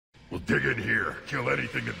We'll dig in here, kill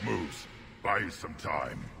anything that moves. Buy you some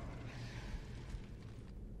time.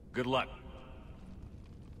 Good luck.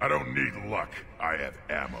 I don't need luck. I have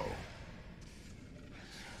ammo.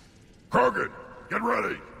 Krogan, get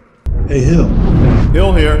ready! Hey, Hill.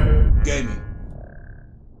 Hill here. Gaming.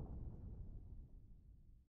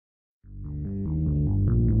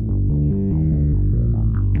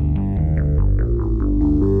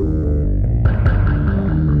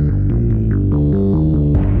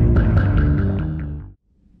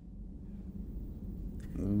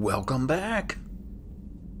 Welcome back.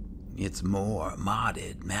 It's more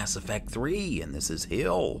modded Mass Effect 3, and this is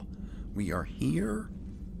Hill. We are here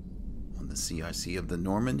on the CIC of the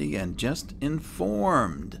Normandy, and just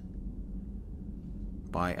informed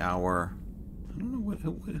by our, I don't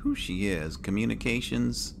know who she is,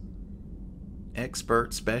 communications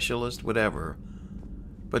expert, specialist, whatever,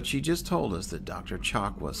 but she just told us that Dr.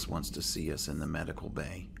 Chakwas wants to see us in the medical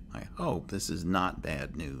bay. I hope this is not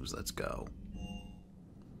bad news. Let's go.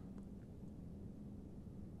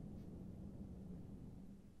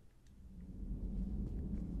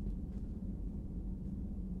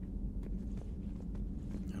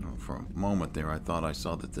 For a moment there, I thought I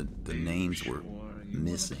saw that the names were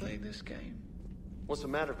missing. Play this game? What's the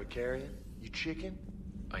matter, Vicarian? You chicken?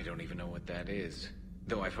 I don't even know what that is,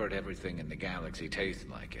 though I've heard everything in the galaxy tastes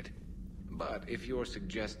like it. But if you're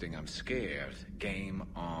suggesting I'm scared, game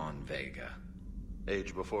on, Vega.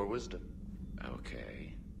 Age before wisdom.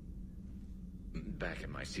 Okay. Back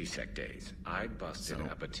in my C-Sec days, I busted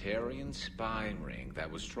a Batarian spy ring that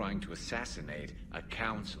was trying to assassinate a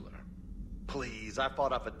counselor. Please, I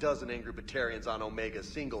fought off a dozen angry Batarians on Omega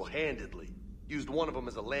single-handedly. Used one of them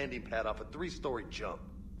as a landing pad off a 3-story jump.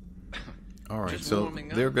 Alright, so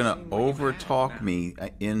they're gonna overtalk me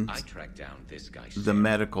in the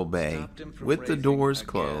medical bay with the doors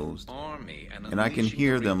closed, and I can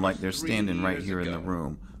hear them like they're standing right here in the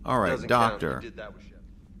room. Alright, Doctor.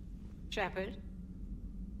 Shepard,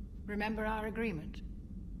 remember our agreement?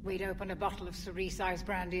 We'd open a bottle of cerise-sized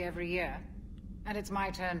brandy every year, and it's my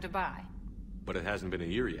turn to buy. But it hasn't been a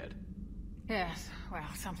year yet. Yes, well,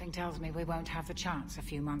 something tells me we won't have the chance a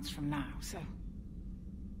few months from now, so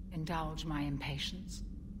indulge my impatience.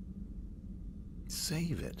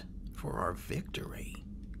 Save it for our victory.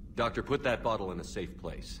 Doctor, put that bottle in a safe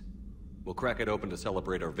place. We'll crack it open to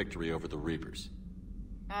celebrate our victory over the Reapers.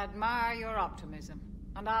 Admire your optimism,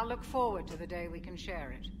 and I'll look forward to the day we can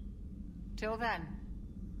share it. Till then.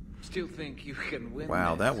 Still think you can win?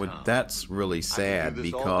 Wow, that's really sad,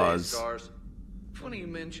 because funny you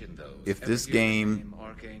mentioned those. if this game,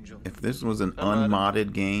 if this was an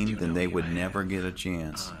unmodded game, then they would never get a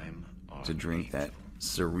chance to drink that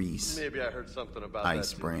cerise Maybe I heard something about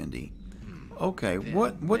ice that brandy. Okay,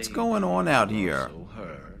 what's going on out here?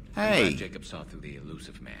 Hey, Jacob saw through the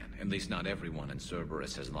elusive man. At least not everyone in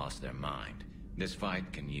Cerberus has lost their mind. This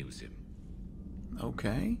fight can use him.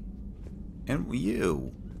 Okay, and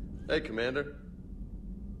you. Hey, Commander.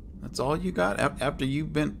 That's all you got? After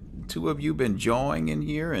two of you been jawing in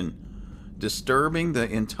here and disturbing the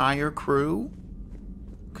entire crew?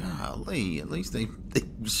 Golly, at least they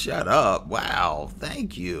shut up. Wow,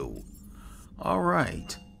 thank you. All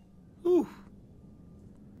right. Whew.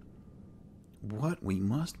 What we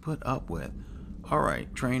must put up with. All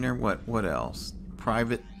right, trainer, what else?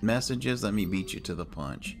 Private messages? Let me beat you to the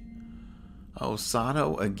punch. Oh,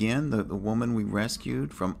 Sato again, the woman we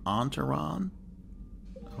rescued from Antaron?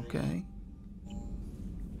 Okay.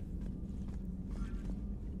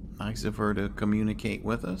 Nice of her to communicate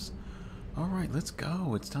with us. Alright, let's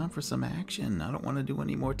go. It's time for some action. I don't want to do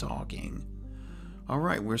any more talking.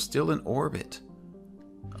 Alright, we're still in orbit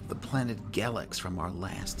of the planet Galax from our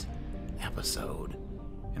last episode.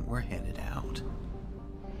 And we're headed out.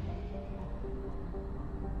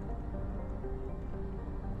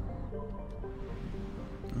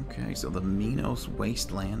 Okay, so the Minos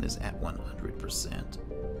wasteland is at 100%.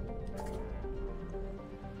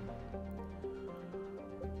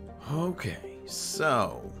 Okay,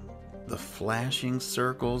 so the flashing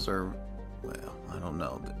circles are, well, I don't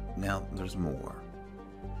know. Now there's more.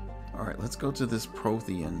 Alright, let's go to this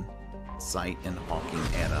Prothean site in Hawking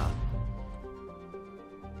Etta.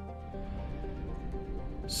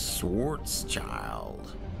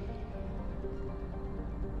 Schwarzschild.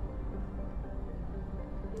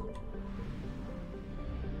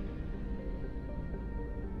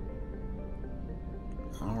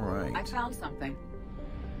 Alright. I found something.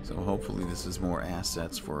 So hopefully this is more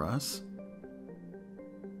assets for us.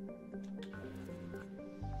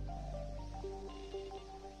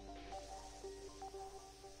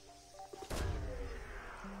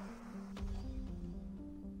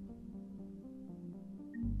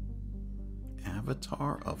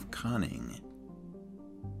 Avatar of Cunning.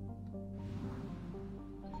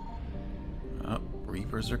 Oh,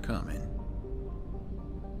 Reapers are coming.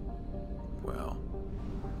 Well,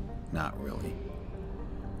 not really.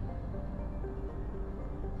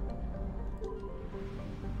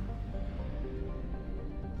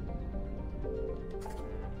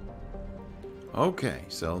 Okay,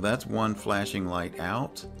 so that's one flashing light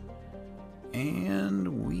out.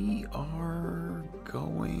 And we are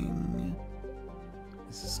going...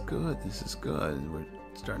 This is good, this is good. We're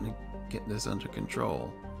starting to get this under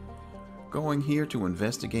control. Going here to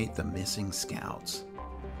investigate the missing scouts.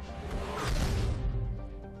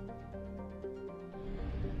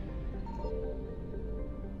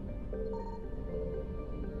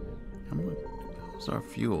 How's our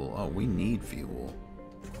fuel? Oh, we need fuel.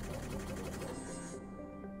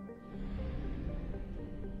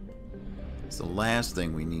 The last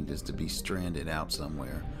thing we need is to be stranded out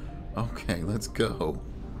somewhere. Okay, let's go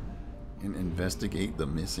and investigate the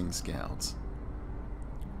missing scouts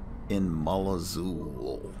in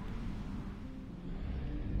Malazul.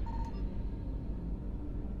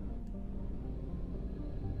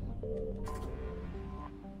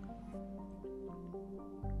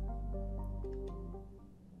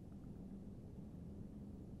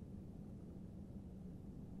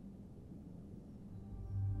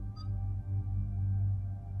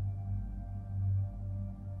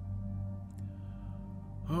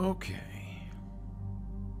 Okay.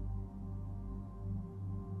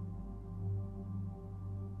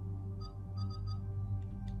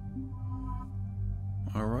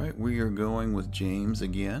 All right, we are going with James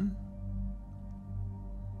again.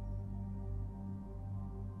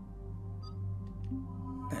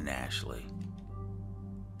 And Ashley.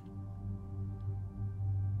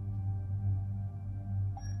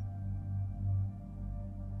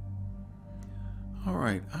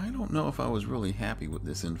 Alright, I don't know if I was really happy with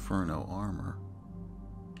this Inferno armor.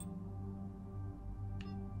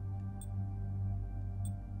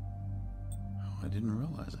 Oh, I didn't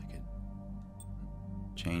realize I could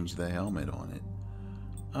change the helmet on it.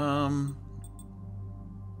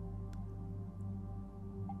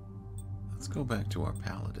 Let's go back to our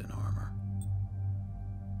Paladin armor.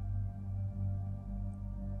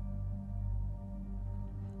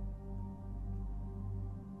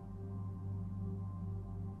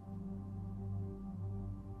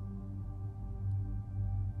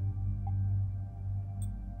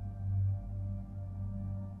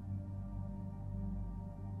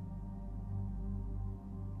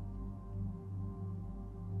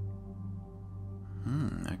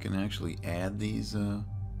 I can actually add these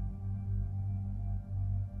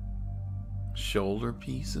shoulder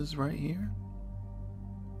pieces right here.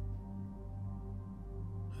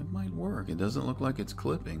 That might work. It doesn't look like it's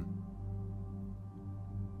clipping.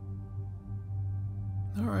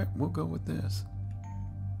 Alright, we'll go with this.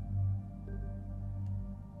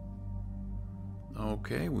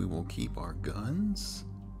 Okay, we will keep our guns.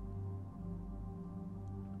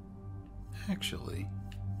 Actually...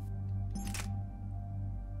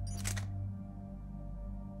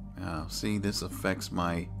 Oh, see, this affects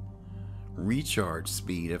my recharge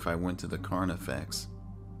speed if I went to the Carnifex.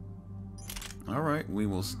 Alright, we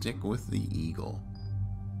will stick with the Eagle.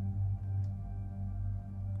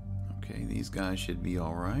 Okay, these guys should be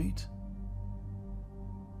alright.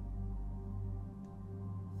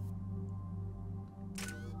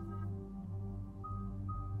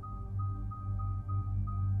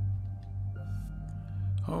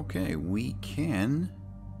 Okay, we can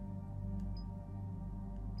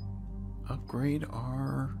upgrade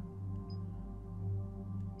our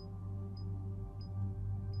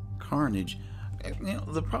Carnage. You know,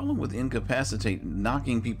 the problem with incapacitate,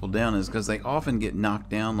 knocking people down, is because they often get knocked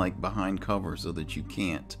down like behind cover so that you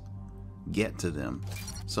can't get to them.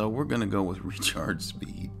 So we're going to go with recharge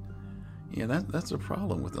speed. Yeah, that's a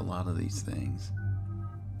problem with a lot of these things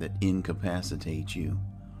that incapacitate you.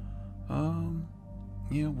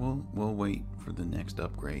 Yeah, we'll wait for the next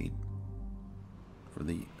upgrade for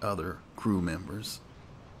the other crew members.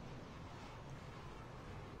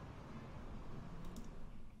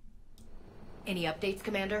 Any updates,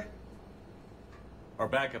 Commander? Our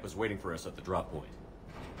backup is waiting for us at the drop point.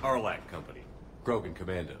 Arlac Company, Krogan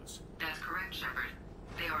Commandos. That's correct, Shepard.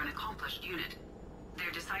 They are an accomplished unit.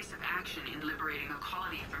 Their decisive action in liberating a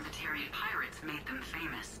colony from Batarian pirates made them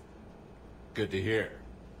famous. Good to hear.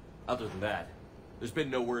 Other than that, there's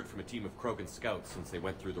been no word from a team of Krogan scouts since they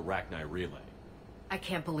went through the Rachni relay. I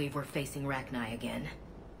can't believe we're facing Rachni again.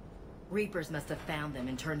 Reapers must have found them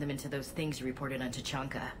and turned them into those things you reported on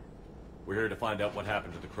Tachanka. We're here to find out what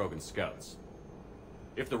happened to the Krogan scouts.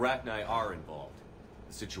 If the Rachni are involved,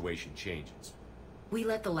 the situation changes. We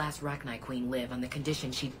let the last Rachni Queen live on the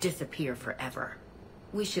condition she'd disappear forever.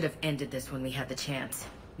 We should have ended this when we had the chance.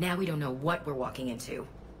 Now we don't know what we're walking into.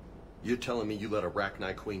 You're telling me you let a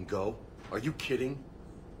Rachni Queen go? Are you kidding?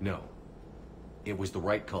 No. It was the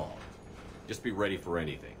right call. Just be ready for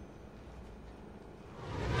anything.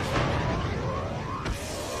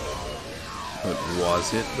 But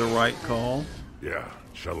was it the right call? Yeah,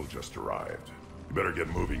 shuttle just arrived. You better get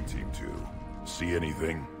moving, Team 2. See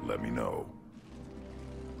anything, let me know.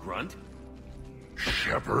 Grunt?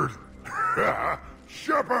 Shepard?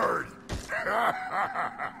 Shepard!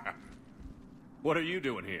 What are you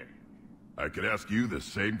doing here? I could ask you the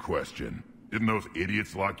same question. Didn't those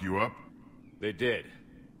idiots lock you up? They did.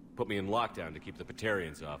 Put me in lockdown to keep the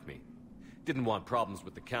Batarians off me. Didn't want problems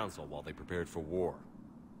with the Council while they prepared for war.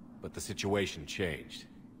 But the situation changed.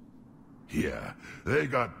 Yeah, they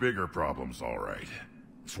got bigger problems, all right.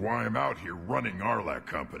 That's why I'm out here running Arlac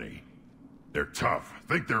Company. They're tough,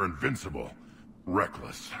 think they're invincible.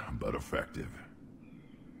 Reckless, but effective.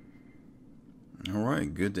 All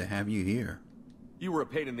right, good to have you here. You were a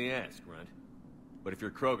pain in the ass, Grunt. But if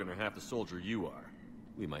you're Krogan or half the soldier you are,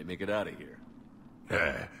 we might make it out of here.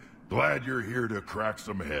 Glad you're here to crack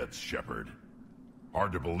some heads, Shepard.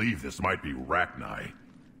 Hard to believe this might be Rachni.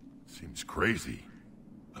 Seems crazy.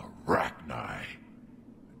 The Rachni. A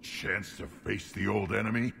chance to face the old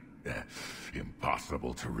enemy?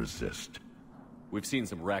 Impossible to resist. We've seen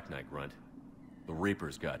some Rachni, Grunt. The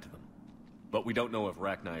Reapers got to them. But we don't know if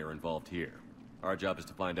Rachni are involved here. Our job is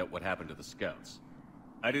to find out what happened to the scouts.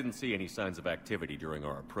 I didn't see any signs of activity during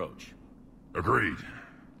our approach. Agreed.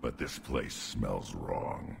 But this place smells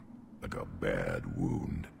wrong. Like a bad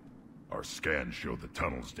wound. Our scans show the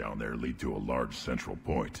tunnels down there lead to a large central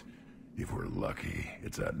point. If we're lucky,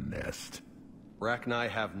 it's a nest. Rachni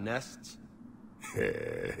have nests?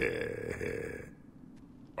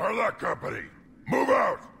 Arlac Company! Move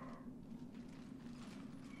out!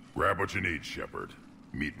 Grab what you need, Shepard.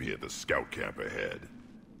 Meet me at the scout camp ahead.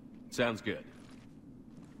 Sounds good.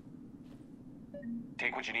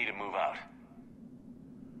 Take what you need and move out.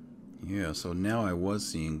 Yeah, so now I was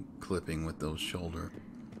seeing clipping with those shoulder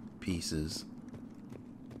pieces.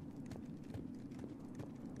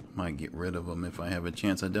 Might get rid of them if I have a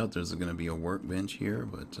chance. I doubt there's going to be a workbench here,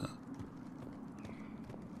 but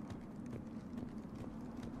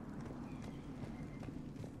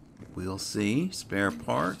we'll see. Spare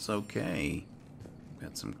parts, okay.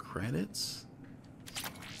 Got some credits.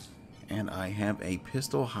 And I have a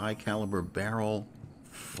pistol high caliber barrel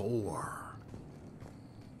 4.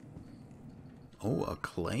 Oh, a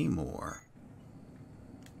claymore.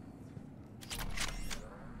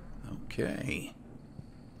 Okay.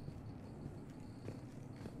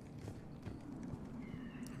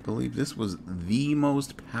 I believe this was the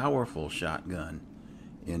most powerful shotgun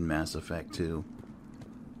in Mass Effect 2.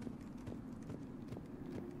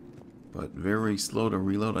 But very slow to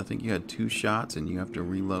reload. I think you had 2 shots and you have to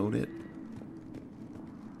reload it.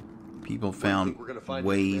 People found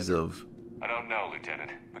ways of... I don't know,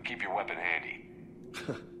 Lieutenant, but keep your weapon handy.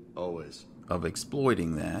 Always. Of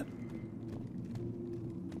exploiting that.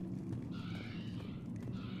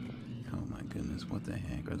 Oh my goodness, what the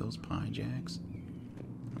heck? Are those pie jacks?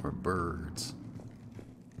 Or birds?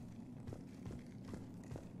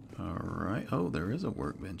 Alright. Oh, there is a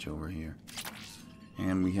workbench over here.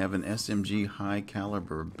 And we have an SMG high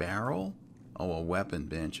caliber barrel. Oh, a weapon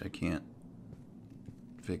bench. I can't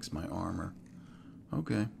fix my armor.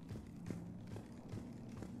 Okay.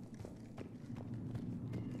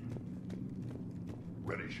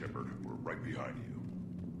 Ready, Shepard. We're right behind you.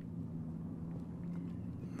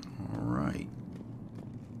 Alright.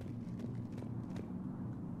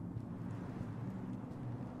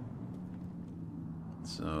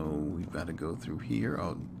 So we've got to go through here.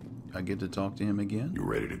 Oh, I get to talk to him again? You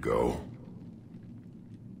ready to go?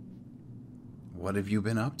 What have you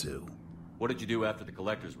been up to? What did you do after the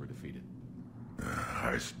Collectors were defeated?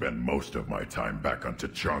 I spent most of my time back on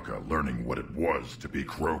Tuchanka learning what it was to be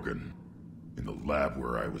Krogan. In the lab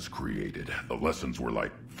where I was created, the lessons were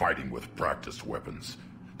like fighting with practice weapons.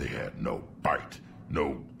 They had no bite,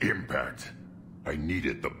 no impact. I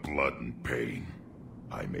needed the blood and pain.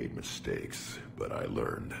 I made mistakes, but I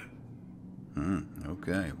learned.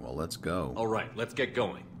 Okay, well, let's go. All right, let's get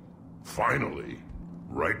going. Finally,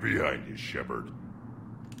 right behind you, Shepard.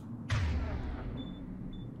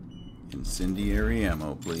 Incendiary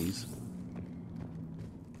ammo, please.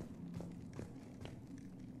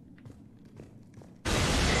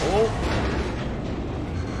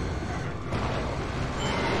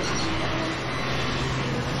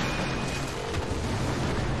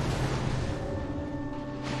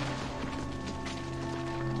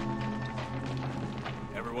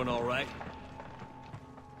 Everyone all right?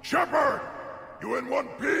 Shepard! You in one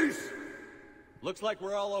piece? Looks like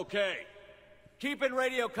we're all okay. Keep in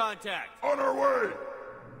radio contact. On our way!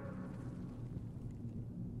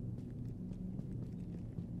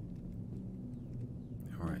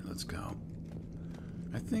 Alright, let's go.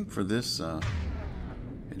 I think for this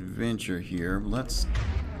adventure here, let's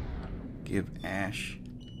give Ash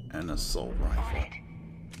an assault rifle.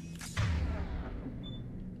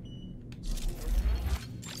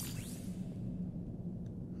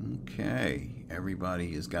 Okay,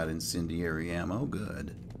 everybody has got incendiary ammo.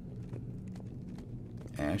 Good.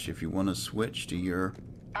 Ash, if you want to switch to your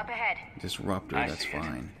Up ahead. disruptor, I that's see it.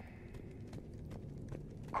 fine.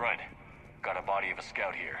 Grunt, got a body of a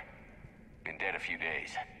scout here. Been dead a few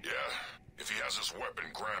days. Yeah, if he has his weapon,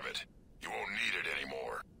 grab it. You won't need it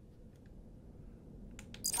anymore.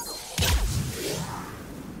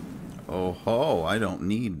 Oh ho, I don't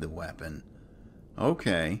need the weapon.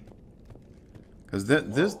 Okay. Because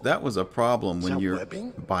that was a problem when you're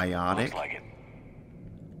webbing? biotic. Looks like it.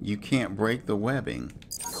 You can't break the webbing.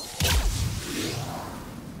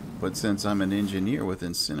 But since I'm an engineer with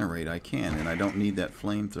Incinerate, I can, and I don't need that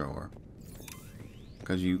flamethrower.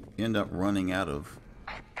 Because you end up running out of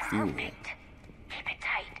fuel. Perfect. Keep it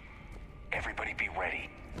tight. Everybody be ready.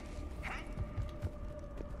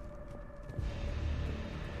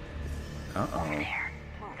 Uh-oh. There.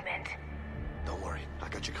 Movement. Don't worry, I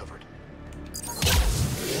got you covered.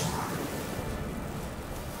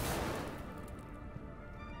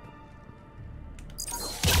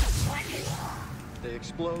 What? They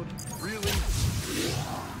explode? Really?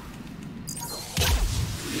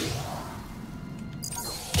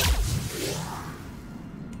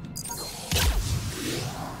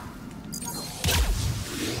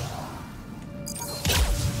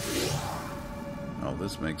 Oh,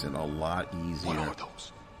 this makes it a lot easier. What are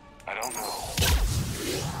those? I don't know.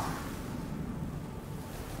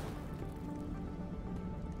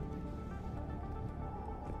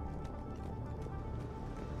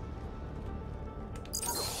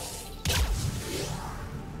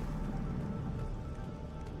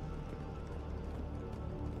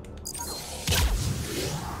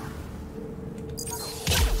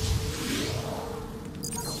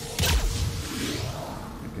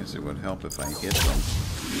 I guess it would help if I hit them.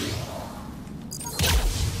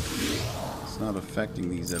 It's not affecting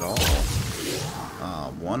these at all.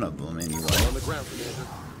 One of them anyway. On the ground, Commander.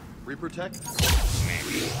 Reaper tech?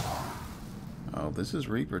 Maybe. Oh, this is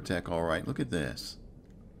Reaper Tech, all right. Look at this.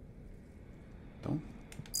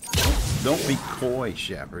 Don't be coy,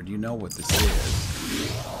 Shepard. You know what this is.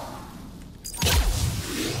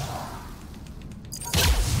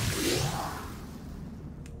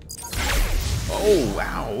 Oh,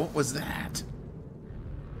 wow. What was that?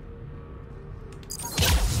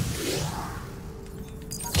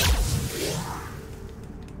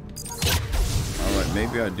 All right,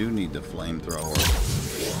 maybe I do need the flamethrower.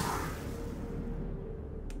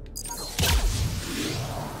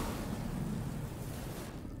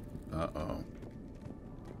 Uh-oh.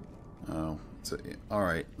 Oh, all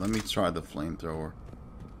right. Let me try the flamethrower.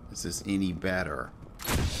 Is this any better?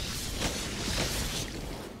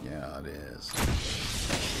 Yeah, it is.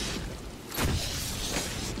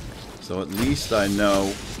 So at least I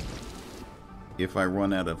know if I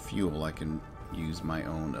run out of fuel, I can use my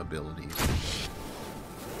own abilities.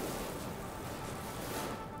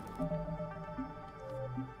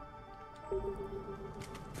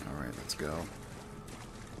 All right, let's go.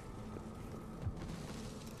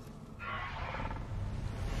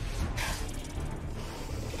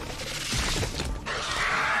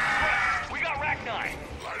 We got Rachni!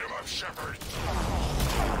 Light him up, Shepard.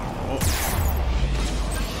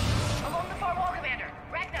 Along the far wall, Commander.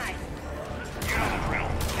 Rachni. You know the drill.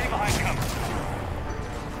 Stay behind cover.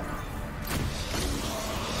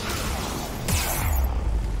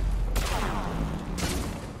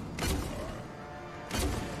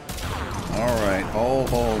 All right. Oh,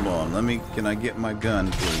 hold on. Can I get my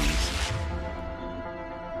gun, please?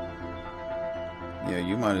 Yeah,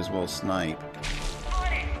 you might as well snipe.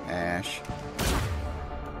 Ash.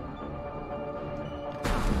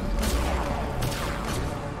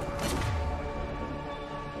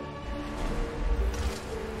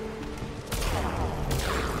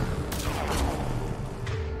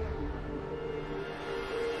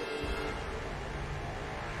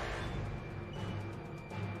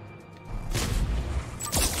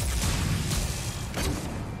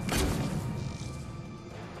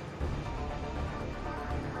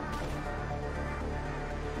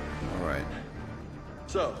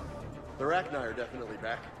 So, the Rachni are definitely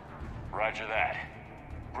back. Roger that.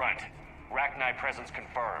 Grunt, Rachni presence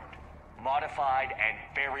confirmed. Modified and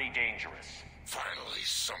very dangerous. Finally,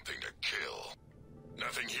 something to kill.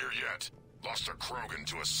 Nothing here yet. Lost a Krogan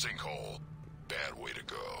to a sinkhole. Bad way to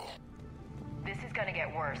go. This is gonna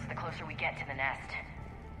get worse the closer we get to the nest.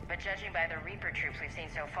 But judging by the Reaper troops we've seen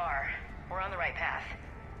so far, we're on the right path.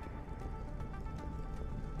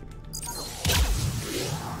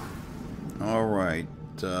 Alright,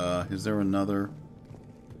 is there another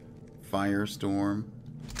firestorm?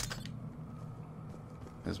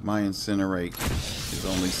 As my incinerate is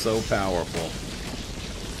only so powerful.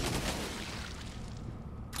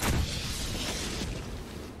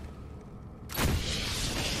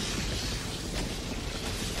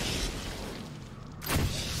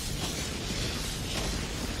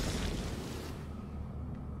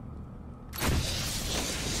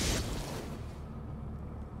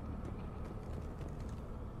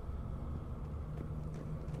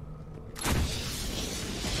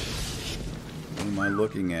 What am I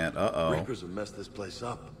looking at? Uh-oh. Reapers have messed this place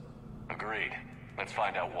up. Agreed. Let's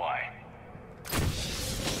find out why.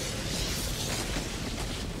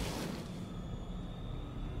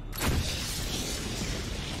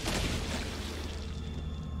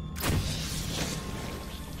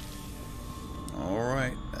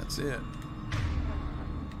 Alright, that's it.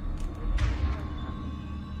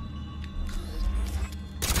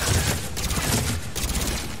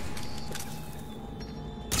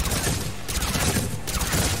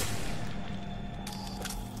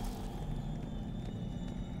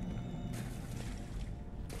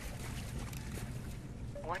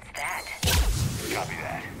 What's that? Copy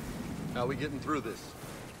that. How are we getting through this?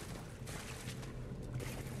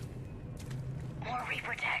 More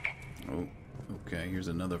Reaper tech. Oh, okay, here's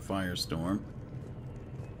another firestorm.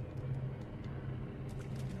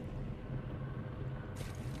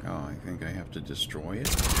 Oh, I think I have to destroy it.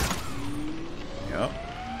 Yep.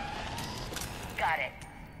 Got it.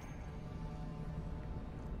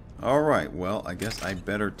 Alright, well, I guess I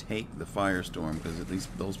better take the firestorm, because at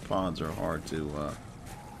least those pods are hard to,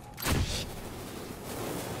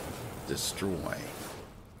 destroy.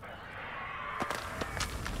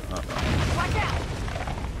 Uh-oh. Watch out!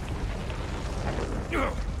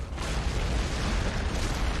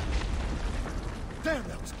 Damn,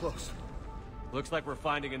 that was close. Looks like we're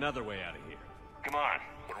finding another way out of here. Come on.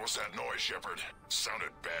 What was that noise, Shepard?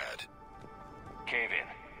 Sounded bad. Cave in.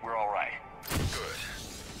 We're all right. Good.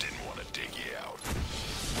 Didn't want to dig you out.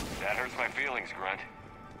 That hurts my feelings, Grunt.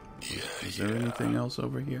 Yeah, Is there anything else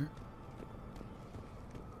over here?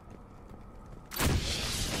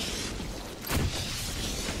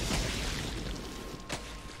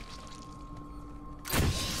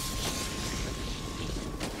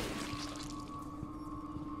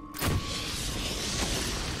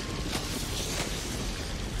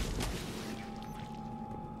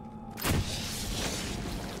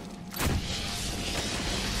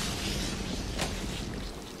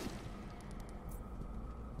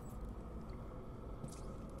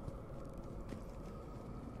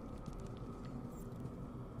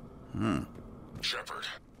 Shepard,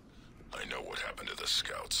 I know what happened to the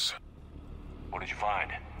scouts. What did you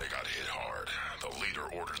find? They got hit hard. The leader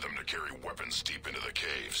ordered them to carry weapons deep into the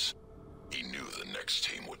caves. He knew the next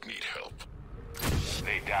team would need help.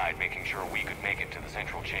 They died making sure we could make it to the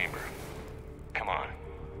central chamber. Come on.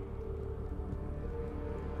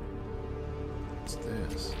 What's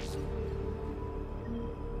this?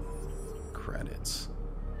 Credits.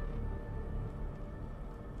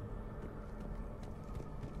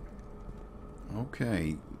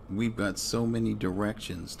 Okay, we've got so many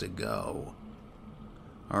directions to go.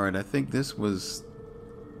 Alright, I think this was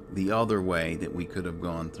the other way that we could have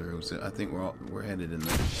gone through, so I think we're headed in the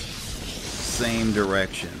same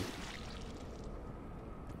direction.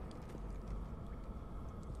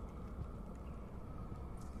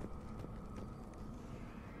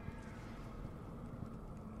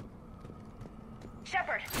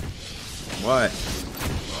 Shepard! What?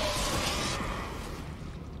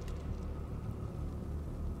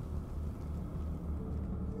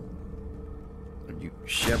 Are you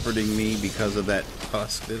shepherding me because of that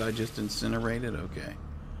husk that I just incinerated? Okay.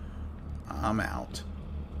 I'm out.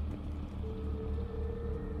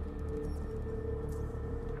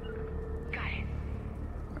 Got it.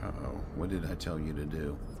 Uh-oh. What did I tell you to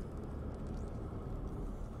do?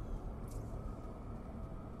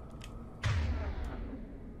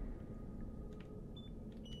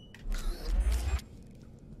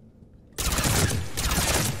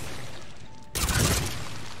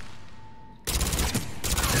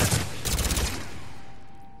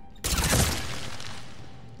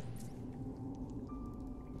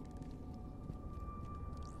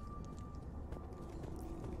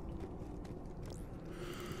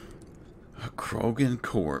 Krogan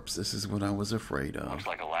corpse. This is what I was afraid of. Looks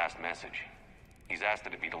like a last message. He's asked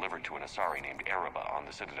that it be delivered to an Asari named Erebba on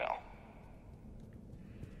the Citadel.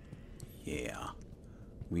 Yeah.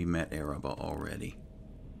 We met Erebba already.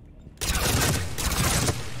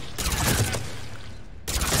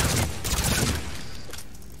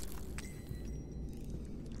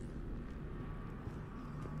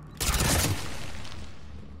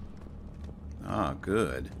 Ah,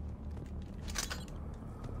 good.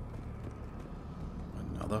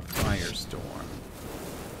 Another firestorm.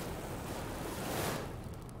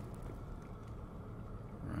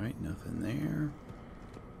 Right, nothing there.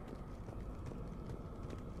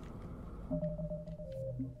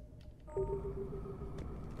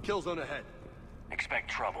 Kill zone ahead. Expect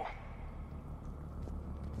trouble.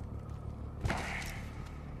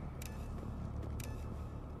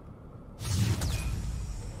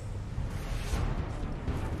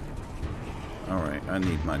 Alright, I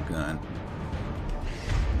need my gun.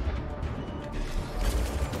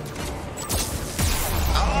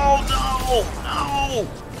 Oh no! No!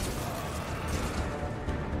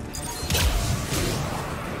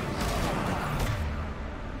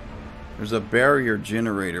 There's a barrier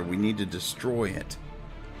generator. We need to destroy it.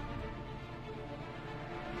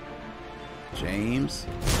 James?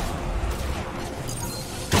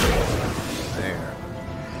 There.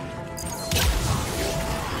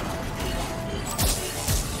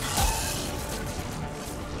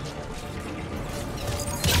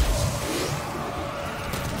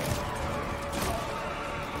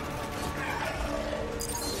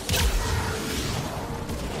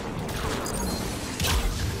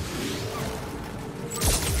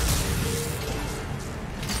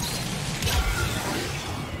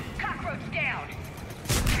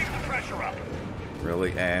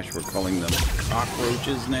 Really, Ash? We're calling them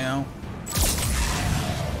cockroaches now?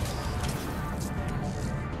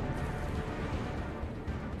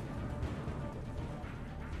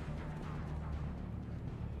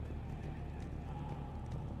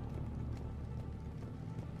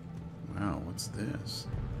 Wow, what's this?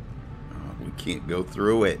 Oh, we can't go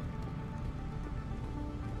through it.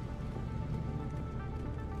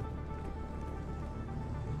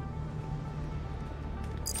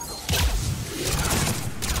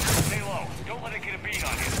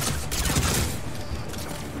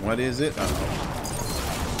 What is it? Uh-oh.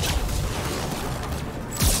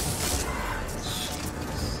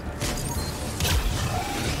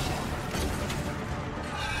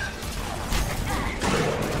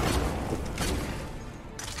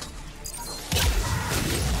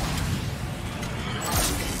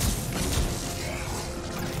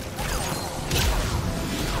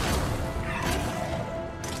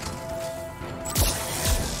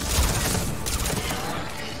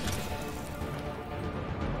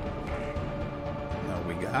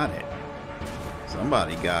 Got it.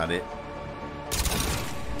 Somebody got it.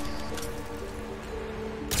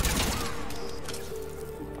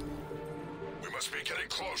 We must be getting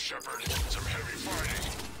close, Shepard. Some heavy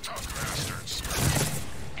fighting. Tough bastards.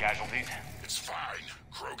 Casualties? It's fine.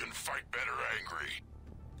 Krogan fight better angry.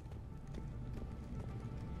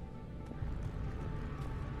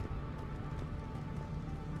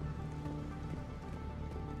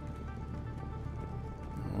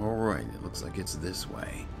 Alright, it looks like it's this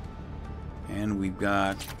way. And we've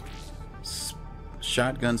got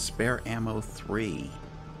shotgun spare ammo 3.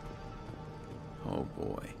 Oh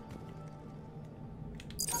boy.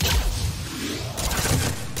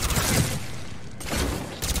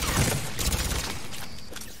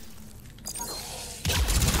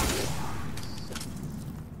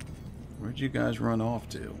 Where'd you guys run off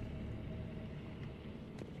to?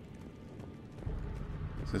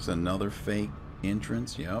 Is this another fake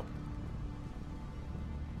entrance? Yep.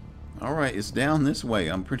 Alright, it's down this way,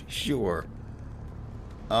 I'm pretty sure.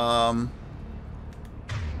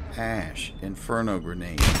 Ash, Inferno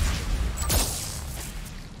Grenade.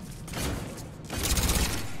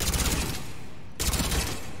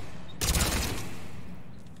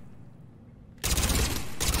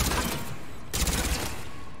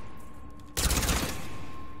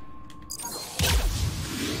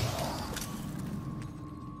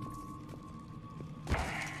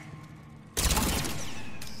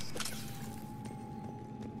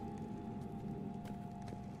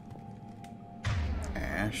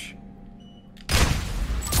 Ash.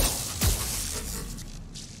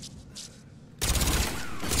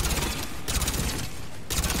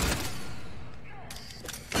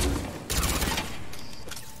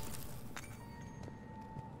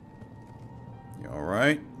 You all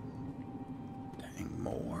right? Dang,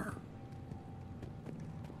 more.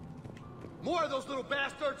 More of those little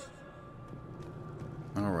bastards!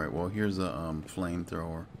 All right, Alright, well, here's a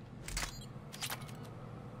flamethrower.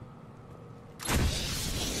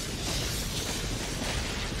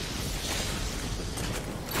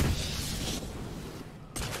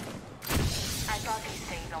 I thought these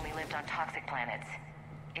things only lived on toxic planets.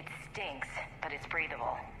 It stinks, but it's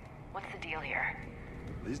breathable. What's the deal here?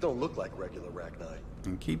 These don't look like regular Rachni.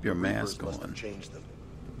 And keep your mask Must have on. changed them.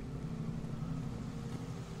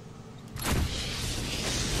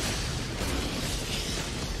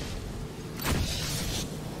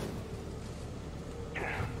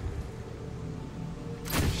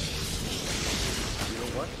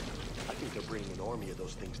 Bringing an army of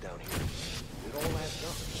those things down here. It all adds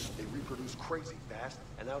up. They reproduce crazy fast,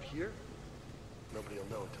 and out here, nobody will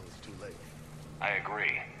know until it's too late. I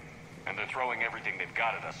agree. And they're throwing everything they've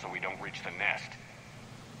got at us so we don't reach the nest.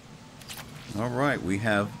 Alright, we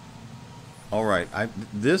have... Alright,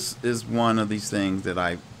 this is one of these things that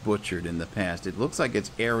I butchered in the past. It looks like it's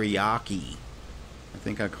Ariake. I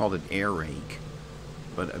think I called it Airake.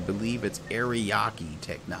 But I believe it's Ariake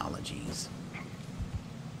Technologies.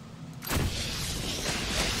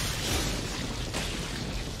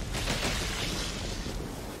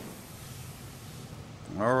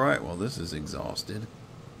 Alright, well, this is exhausted.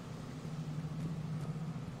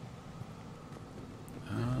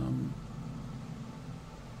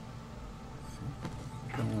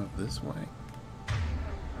 Go up this way.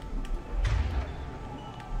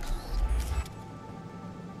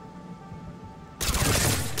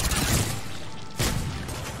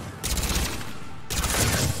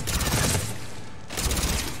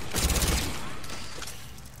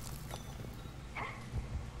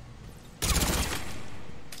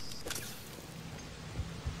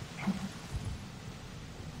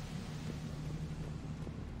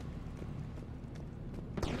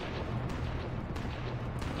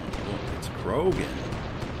 Krogan.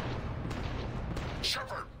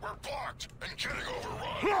 Shepard, we're blocked and getting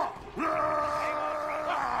overrun.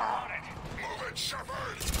 Move it,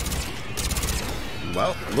 Shepard.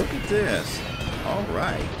 Well, look at this. All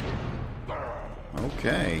right.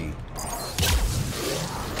 Okay.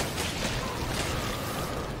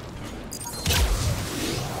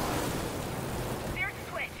 There's a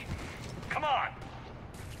switch. Come on!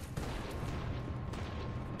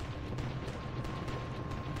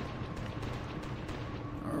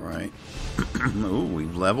 Alright. Ooh,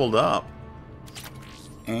 we've leveled up.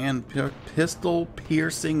 And pistol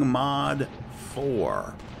piercing mod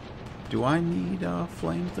 4. Do I need a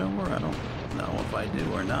flamethrower? I don't know if I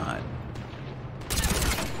do or not.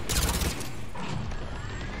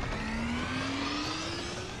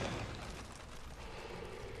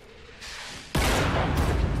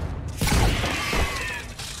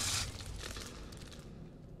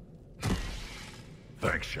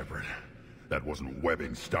 Thanks, Shepard. That wasn't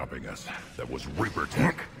webbing stopping us. That was Reaper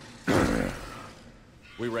tech.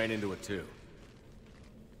 We ran into it too.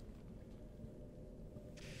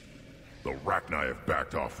 The Rachni have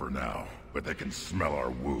backed off for now, but they can smell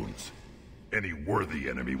our wounds. Any worthy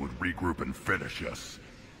enemy would regroup and finish us.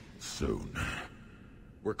 Soon.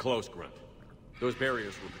 We're close, Grunt. Those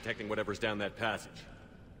barriers were protecting whatever's down that passage.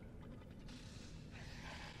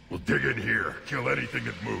 We'll dig in here, kill anything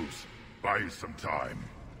that moves. Buy you some time.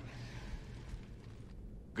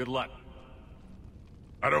 Good luck.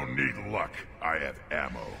 I don't need luck. I have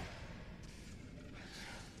ammo.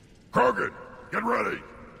 Krogan, get ready!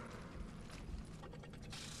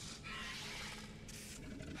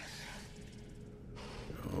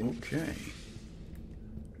 Okay.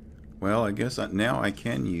 Well, I guess now I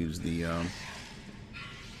can use the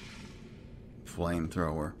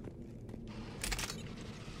flamethrower.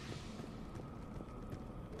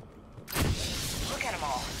 Look at them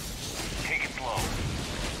all. Take it slow.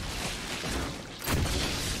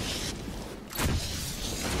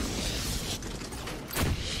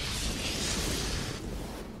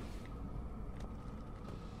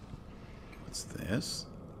 What's this?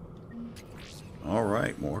 All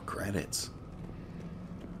right, more credits.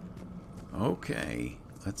 Okay,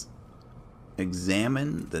 let's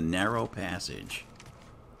examine the narrow passage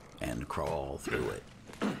and crawl through it.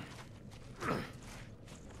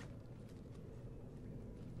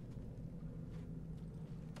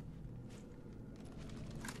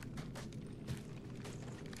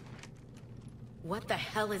 What the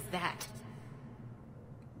hell is that?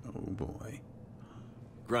 Oh boy.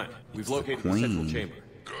 Grunt, we've It's the located the central Queen. chamber.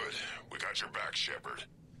 Good. We got your back, Shepard.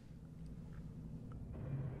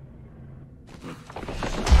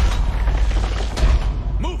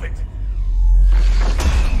 Move it!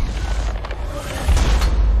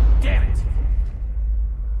 Damn it!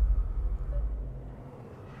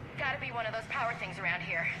 Gotta be one of those power things around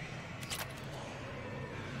here.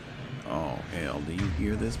 hell. Do you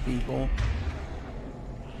hear this, people?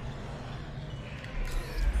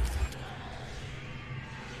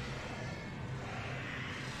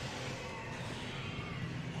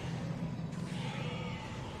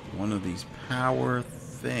 One of these power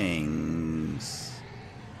things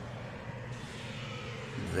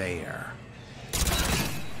there. Come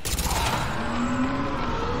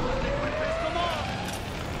on!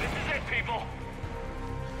 This is it, people!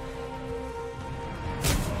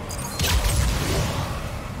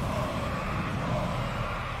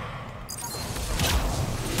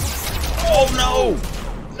 Oh no!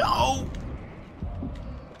 No!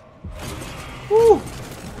 Woo!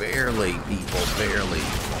 Barely, people, barely.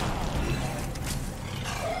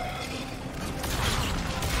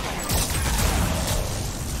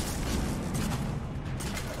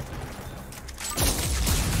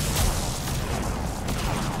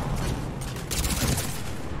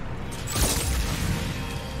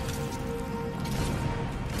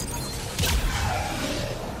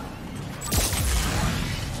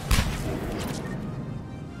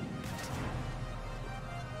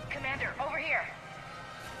 Commander, over here.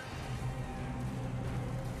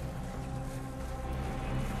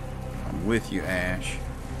 I'm with you, Ash.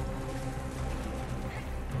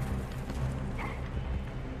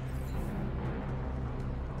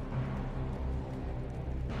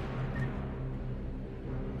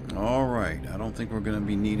 All right, I don't think we're going to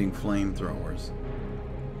be needing flamethrowers.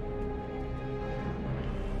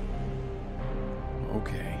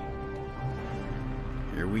 Okay.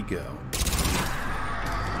 Here we go. Come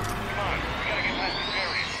on, we gotta get past these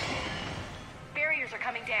barriers. Barriers are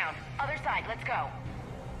coming down. Other side, let's go.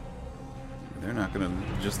 They're not going to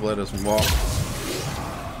just let us walk.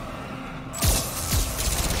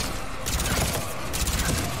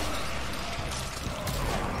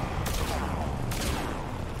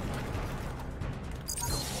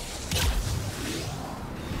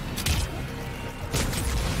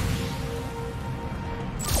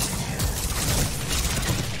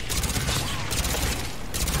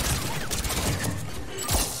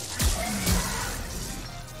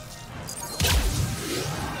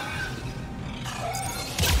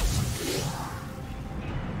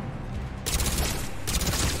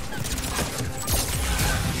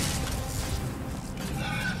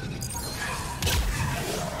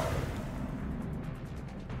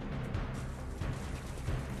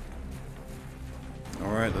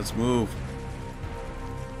 Alright, let's move.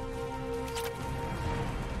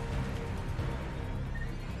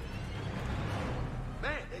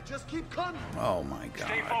 Man, they just keep coming. Oh my god.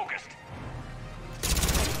 Stay focused.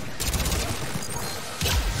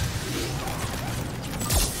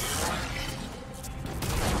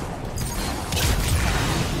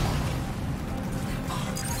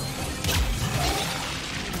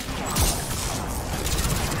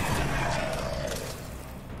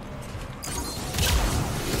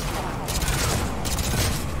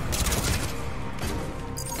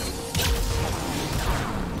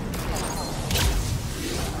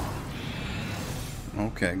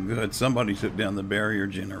 Okay, good. Somebody took down the barrier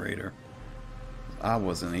generator. I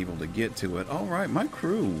wasn't able to get to it. All right, my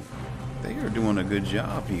crew. They are doing a good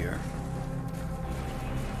job here.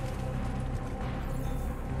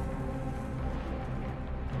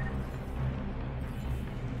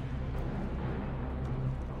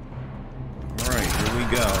 All right, here we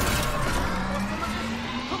go.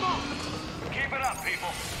 Keep it up,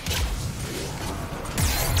 people.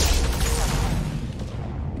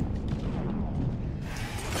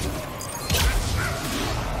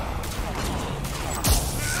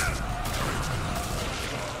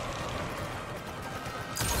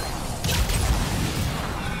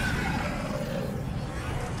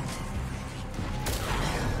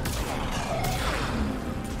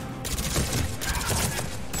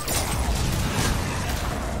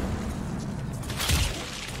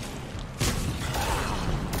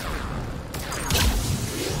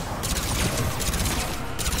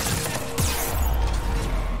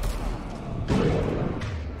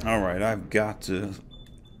 Alright, I've got to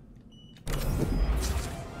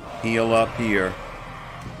heal up here.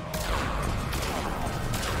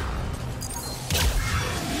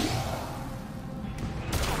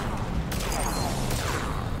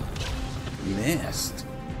 Missed.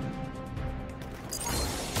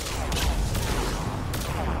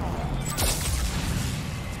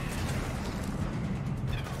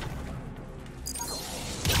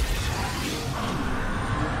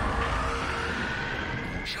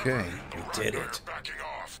 Okay, we did it. Backing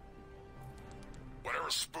off. Whatever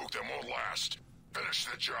spooked them won't last. Finish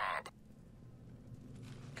the job.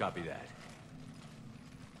 Copy that.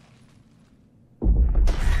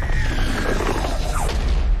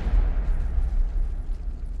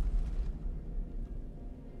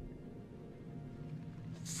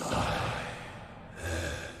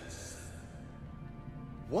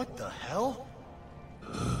 What the hell?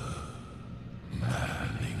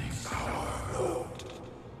 Manning's our road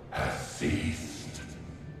has ceased.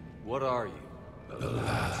 What are you? The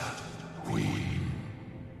last queen.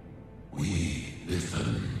 We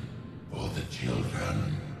listen for the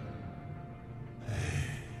children. They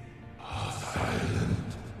are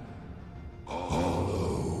silent.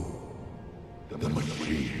 Although the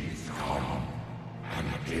machines come and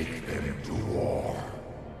take them to war,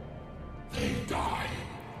 they die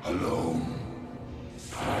alone,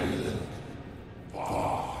 silent,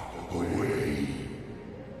 far away.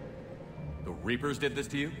 The Reapers did this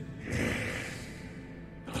to you?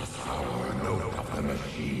 The sour note of the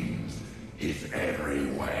machines is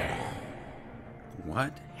everywhere.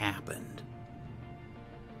 What happened?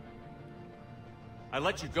 I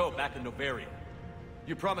let you go back in Novaria.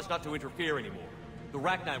 You promised not to interfere anymore. The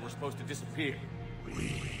Rachni were supposed to disappear.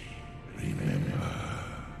 We remember.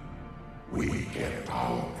 We kept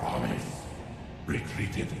our promise.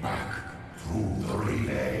 Retreated back through the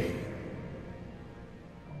relay.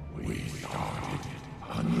 We started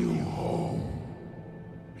a new home.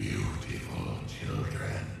 Beautiful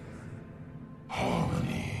children.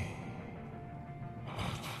 Harmony.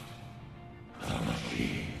 But the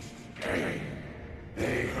machines came.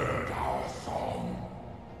 They heard our song.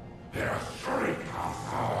 Their shriek of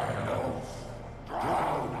sour notes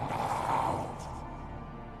drowned us out.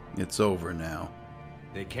 It's over now.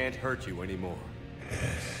 They can't hurt you anymore.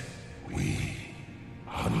 Yes, we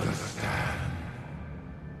understand.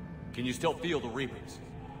 Can you still feel the Reapers?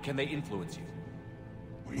 Can they influence you?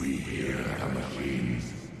 We hear the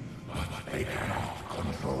machines, but they cannot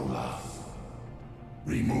control us.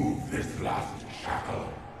 Remove this last shackle,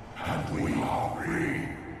 and we are free.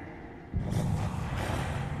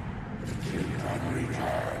 The children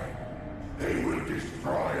return. They will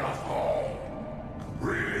destroy us all.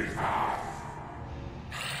 Really fast.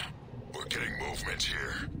 We're getting movement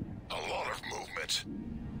here. A lot of movement.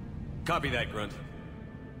 Copy that, Grunt.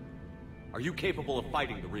 Are you capable of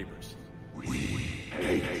fighting the Reapers? We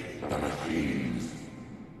hate the machines.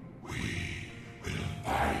 We will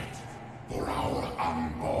fight for our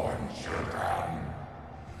unborn children.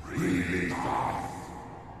 Really fast.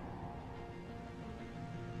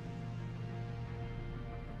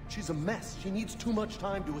 She's a mess. She needs too much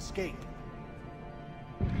time to escape.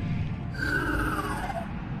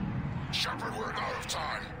 Shepard, we're out of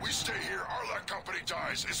time. We stay here, Arlac Company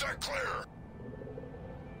dies. Is that clear?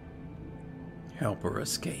 Help her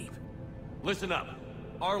escape. Listen up.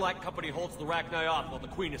 Arlac Company holds the Rachni off while the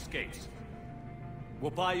Queen escapes.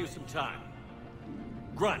 We'll buy you some time.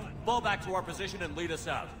 Grunt, fall back to our position and lead us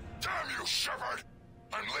out. Damn you, Shepard!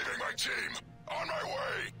 I'm leaving my team. On my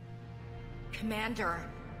way. Commander.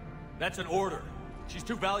 That's an order. She's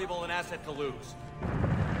too valuable an asset to lose.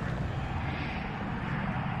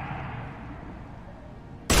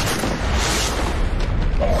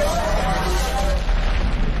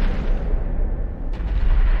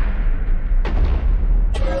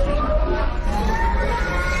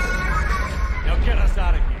 Now get us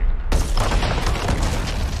out of here.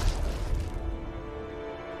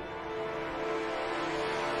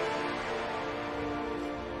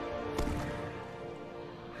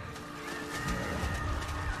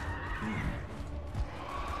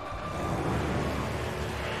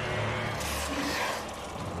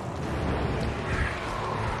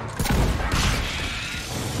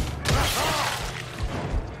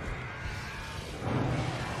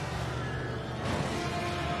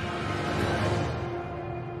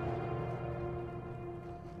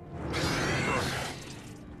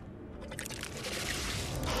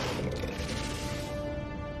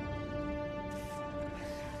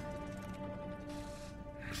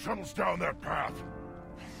 Shuttles down that path.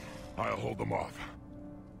 I'll hold them off.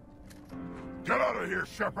 Get out of here,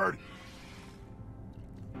 Shepard!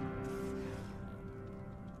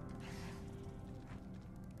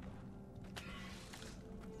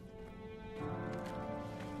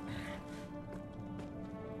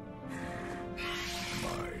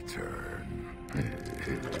 My turn.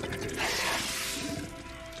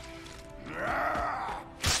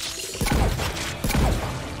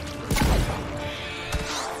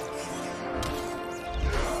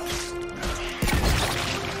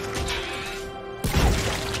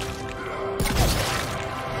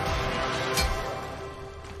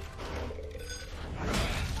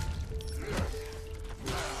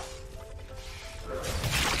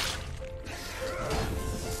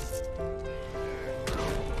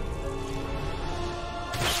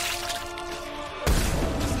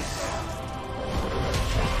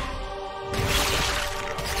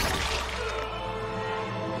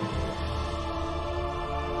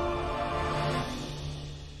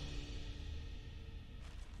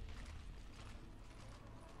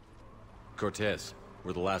 Cortez,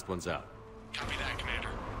 we're the last ones out. Copy that, Commander.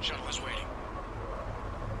 Shuttle is waiting.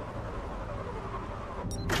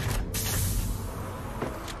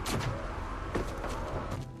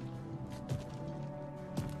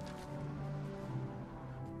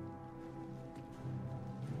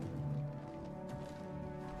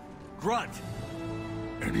 Grunt!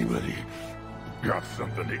 Anybody got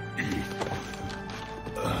something to eat?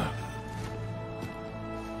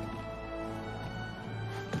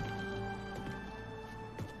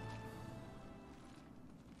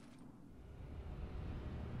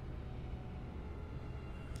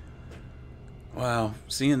 Wow,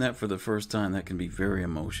 seeing that for the first time, that can be very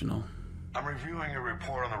emotional. I'm reviewing your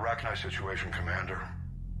report on the Rachni situation, Commander.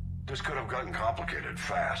 This could have gotten complicated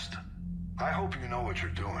fast. I hope you know what you're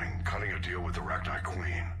doing, cutting a deal with the Rachni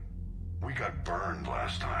Queen. We got burned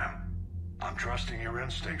last time. I'm trusting your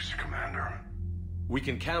instincts, Commander. We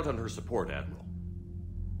can count on her support, Admiral.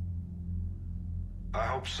 I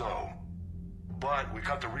hope so. But we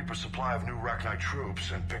cut the Reaper supply of new Rachni troops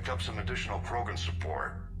and picked up some additional Krogan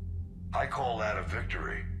support. I call that a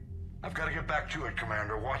victory. I've got to get back to it,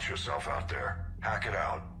 Commander. Watch yourself out there. Hack it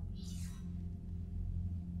out.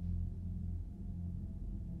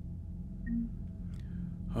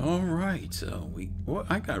 All right, so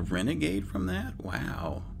I got Renegade from that.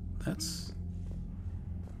 Wow, that's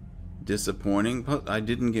disappointing. I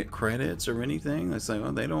didn't get credits or anything. It's like,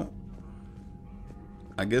 well, they don't.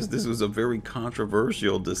 I guess this was a very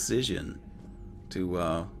controversial decision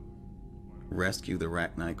to rescue the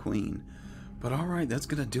Rachni Queen. But all right, that's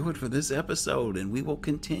gonna do it for this episode, and we will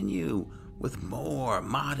continue with more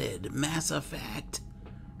modded Mass Effect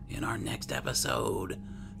in our next episode.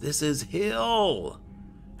 This is Hill,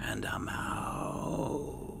 and I'm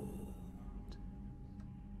out.